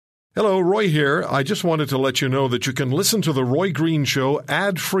Hello, Roy here. I just wanted to let you know that you can listen to The Roy Green Show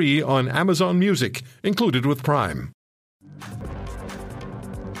ad-free on Amazon Music, included with Prime.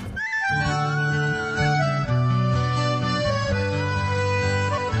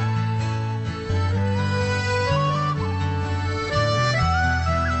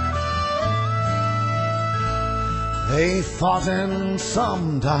 They fought and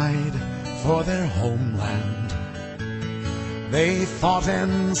some died for their homeland. They fought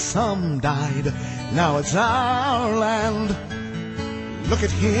and some died, now it's our land. Look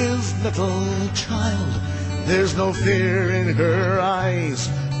at his little child, there's no fear in her eyes.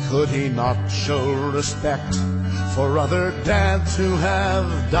 Could he not show respect for other dads who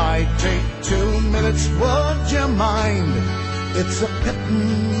have died? Take 2 minutes, would you mind? It's a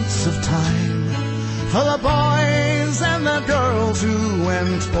pittance of time for the boys and the girls who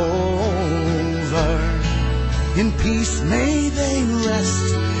went over. In peace may they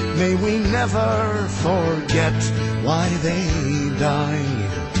rest, may we never forget why they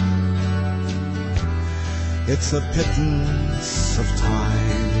died. It's a pittance of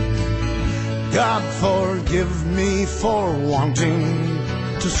time. God forgive me for wanting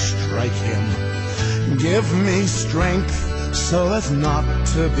to strike him. Give me strength so as not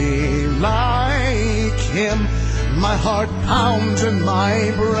to be like him. My heart pounds in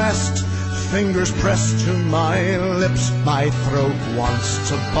my breast, fingers pressed to my lips, my throat wants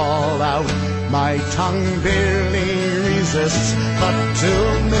to bawl out, my tongue barely resists, but 2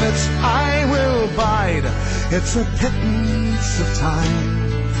 minutes I will bide. It's a pittance of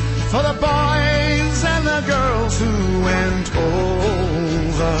time for the boys and the girls who went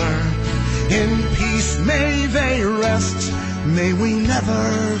over. In peace may they rest, may we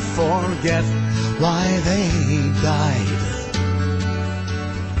never forget why they died.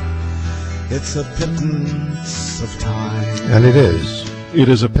 It's a pittance of time. And it is. It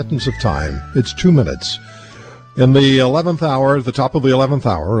is a pittance of time. It's 2 minutes. In the 11th hour, the top of the 11th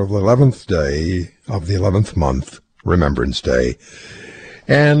hour of the 11th day of the 11th month, Remembrance Day.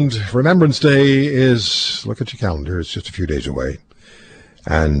 And Remembrance Day is, look at your calendar, it's just a few days away.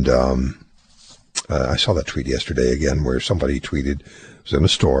 And I saw that tweet yesterday again where somebody tweeted, it was in a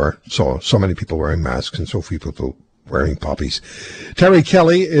store, saw so many people wearing masks and so few people wearing poppies. Terry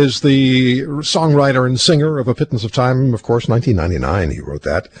Kelly is the songwriter and singer of A Pittance of Time, of course, 1999 he wrote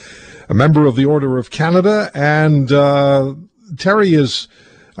that. A member of the Order of Canada, and Terry is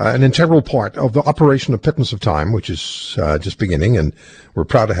an integral part of the operation of Pittance of Time, which is just beginning, and we're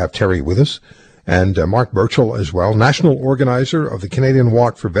proud to have Terry with us. And Mark Burchell as well, national organizer of the Canadian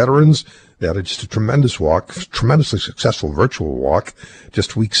Walk for Veterans. They had just a tremendous walk, tremendously successful virtual walk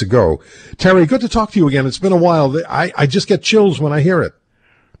just weeks ago. Terry, good to talk to you again. It's been a while. I just get chills when I hear it.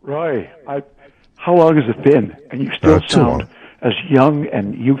 Roy, how long has it been? And you still sound as young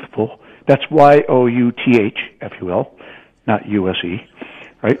and youthful. That's Y-O-U-T-H, if you will, not U-S-E,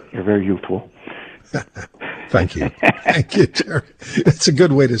 right? You're very youthful. Thank you. Thank you, Terry. That's a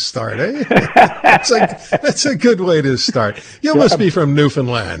good way to start, eh? That's a good way to start. You must be from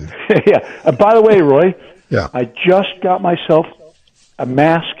Newfoundland. Yeah. By the way, Roy, yeah. I just got myself a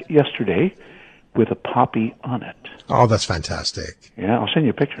mask yesterday with a poppy on it. Oh, that's fantastic. Yeah, I'll send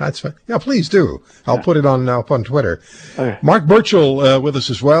you a picture. That's fine. Yeah, please do. I'll put it up on Twitter. Okay. Mark Burchell with us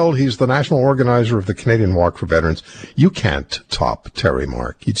as well. He's the national organizer of the Canadian Walk for Veterans. You can't top Terry,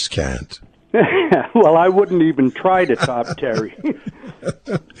 Mark. You just can't. Well, I wouldn't even try to top Terry.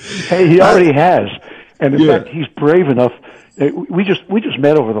 Hey, he already has, and in fact, he's brave enough. We just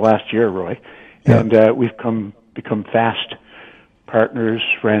met over the last year, Roy, and we've become fast partners,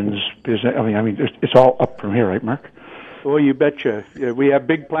 friends, business. I mean, it's all up from here, right, Mark? Oh, you betcha. Yeah, we have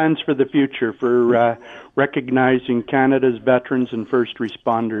big plans for the future for recognizing Canada's veterans and first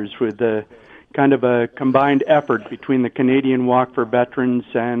responders with kind of a combined effort between the Canadian Walk for Veterans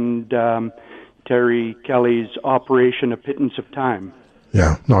and Terry Kelly's Operation A Pittance of Time.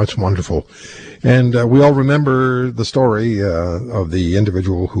 Yeah, no, it's wonderful. And we all remember the story of the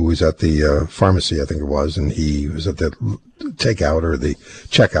individual who was at the pharmacy, I think it was, and he was at the takeout or the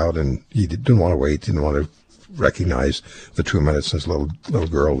checkout, and he didn't want to wait, didn't want to recognize the 2 minutes. This little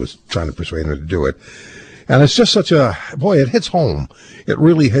girl was trying to persuade him to do it. And it's just such a, boy, it hits home. It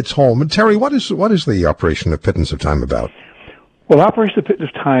really hits home. And Terry, what is the Operation of Pittance of Time about? Well, Operation of Pittance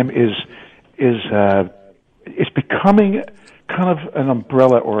of Time is it's becoming kind of an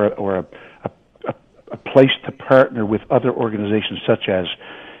umbrella or a place to partner with other organizations such as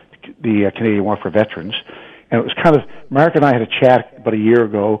the Canadian Walk for Veterans. And it was kind of, Mark and I had a chat about a year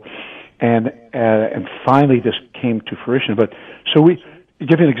ago, and finally this came to fruition. But so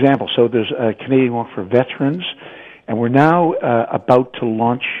give you an example. So there's a Canadian Walk for Veterans, and we're now about to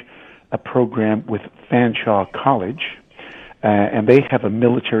launch a program with Fanshawe College, and they have a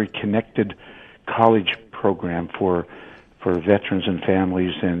military-connected college program for veterans and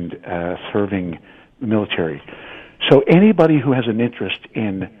families and serving the military. So anybody who has an interest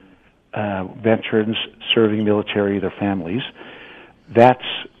in veterans serving military, their families, that's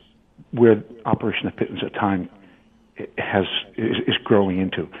where Operation A Pittance of Time is growing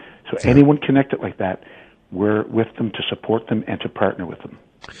into. So anyone connected like that, we're with them to support them and to partner with them.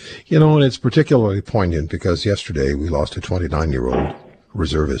 You know, and it's particularly poignant because yesterday we lost a 29-year-old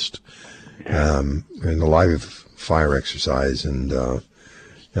reservist in a live fire exercise, and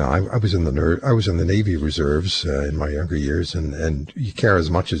I was in the Navy Reserves in my younger years, and you care as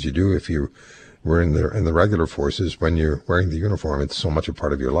much as you do if you were in the regular forces. When you're wearing the uniform, it's so much a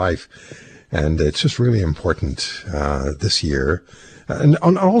part of your life, and it's just really important this year. And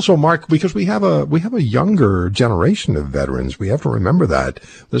also, Mark, because we have a younger generation of veterans, we have to remember that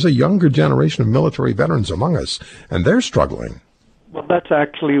there's a younger generation of military veterans among us, and they're struggling. Well, that's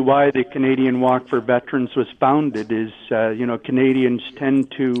actually why the Canadian Walk for Veterans was founded. Is Canadians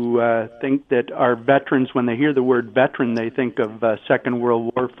tend to think that our veterans, when they hear the word veteran, they think of Second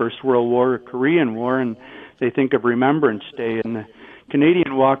World War, First World War, or Korean War, and they think of Remembrance Day. And the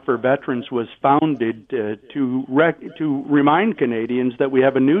Canadian Walk for Veterans was founded to remind Canadians that we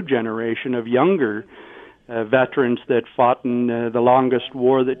have a new generation of younger veterans that fought in the longest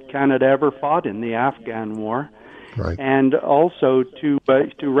war that Canada ever fought in, the Afghan War. Right. And also to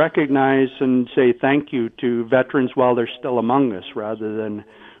recognize and say thank you to veterans while they're still among us, rather than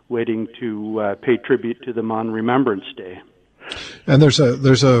waiting to pay tribute to them on Remembrance Day. And there's a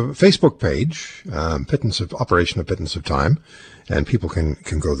Facebook page, Operation A Pittance of Time, and people can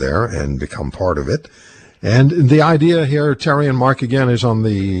go there and become part of it. And the idea here, Terry and Mark, again, is on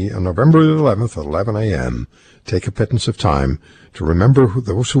November 11th at 11 a.m. Take a pittance of time to remember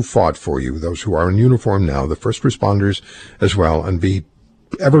those who fought for you, those who are in uniform now, the first responders as well, and be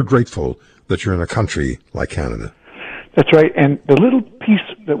ever grateful that you're in a country like Canada. That's right. And the little piece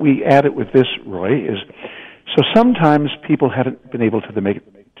that we added with this, Roy, is so sometimes people haven't been able to make it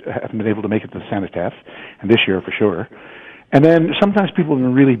to the cenotaph, and this year for sure. And then sometimes people have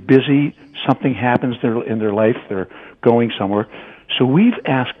been really busy. Something happens in their life. They're going somewhere. So we've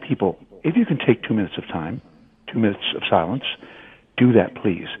asked people, if you can take 2 minutes of time, 2 minutes of silence, do that,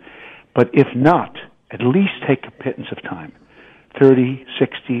 please. But if not, at least take a pittance of time, 30,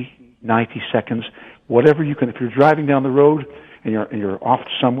 60, 90 seconds, whatever you can. If you're driving down the road and you're off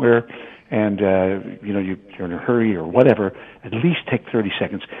somewhere and you're in a hurry or whatever, at least take 30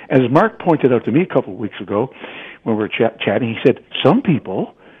 seconds. As Mark pointed out to me a couple of weeks ago when we were chatting, he said some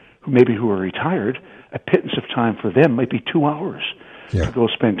people who are retired, a pittance of time for them might be 2 hours. To go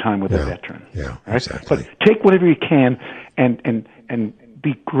spend time with a veteran. Yeah, right? Exactly. But take whatever you can and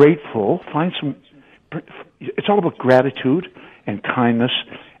be grateful. Find some. It's all about gratitude and kindness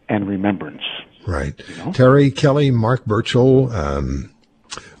and remembrance. Right. Terry Kelly, Mark Burchell,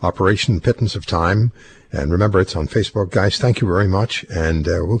 Operation Pittance of Time. And remember, it's on Facebook. Guys, thank you very much. And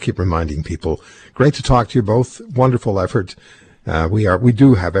we'll keep reminding people. Great to talk to you both. Wonderful effort. We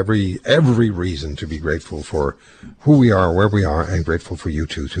do have every reason to be grateful for who we are, where we are, and grateful for you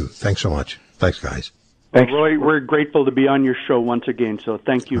too. Thanks so much. Thanks, guys. Thanks, Roy. We're grateful to be on your show once again. So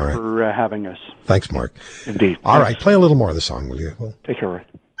thank you for having us. Thanks, Mark. Indeed. All right, play a little more of the song, will you? Well, take care, Roy.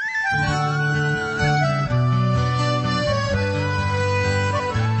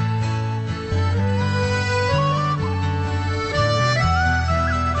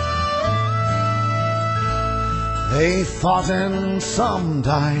 They fought and some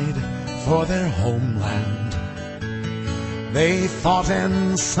died for their homeland. They fought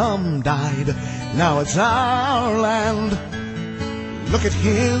and some died, now it's our land. Look at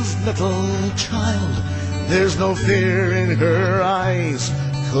his little child, there's no fear in her eyes.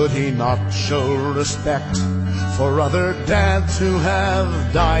 Could he not show respect for other dads who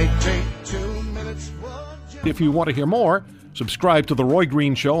have died? Take 2 minutes. If you want to hear more, subscribe to The Roy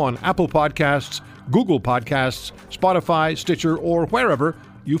Green Show on Apple Podcasts, Google Podcasts, Spotify, Stitcher, or wherever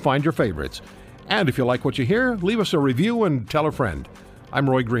you find your favorites. And if you like what you hear, leave us a review and tell a friend. I'm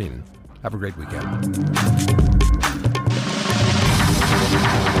Roy Green. Have a great weekend.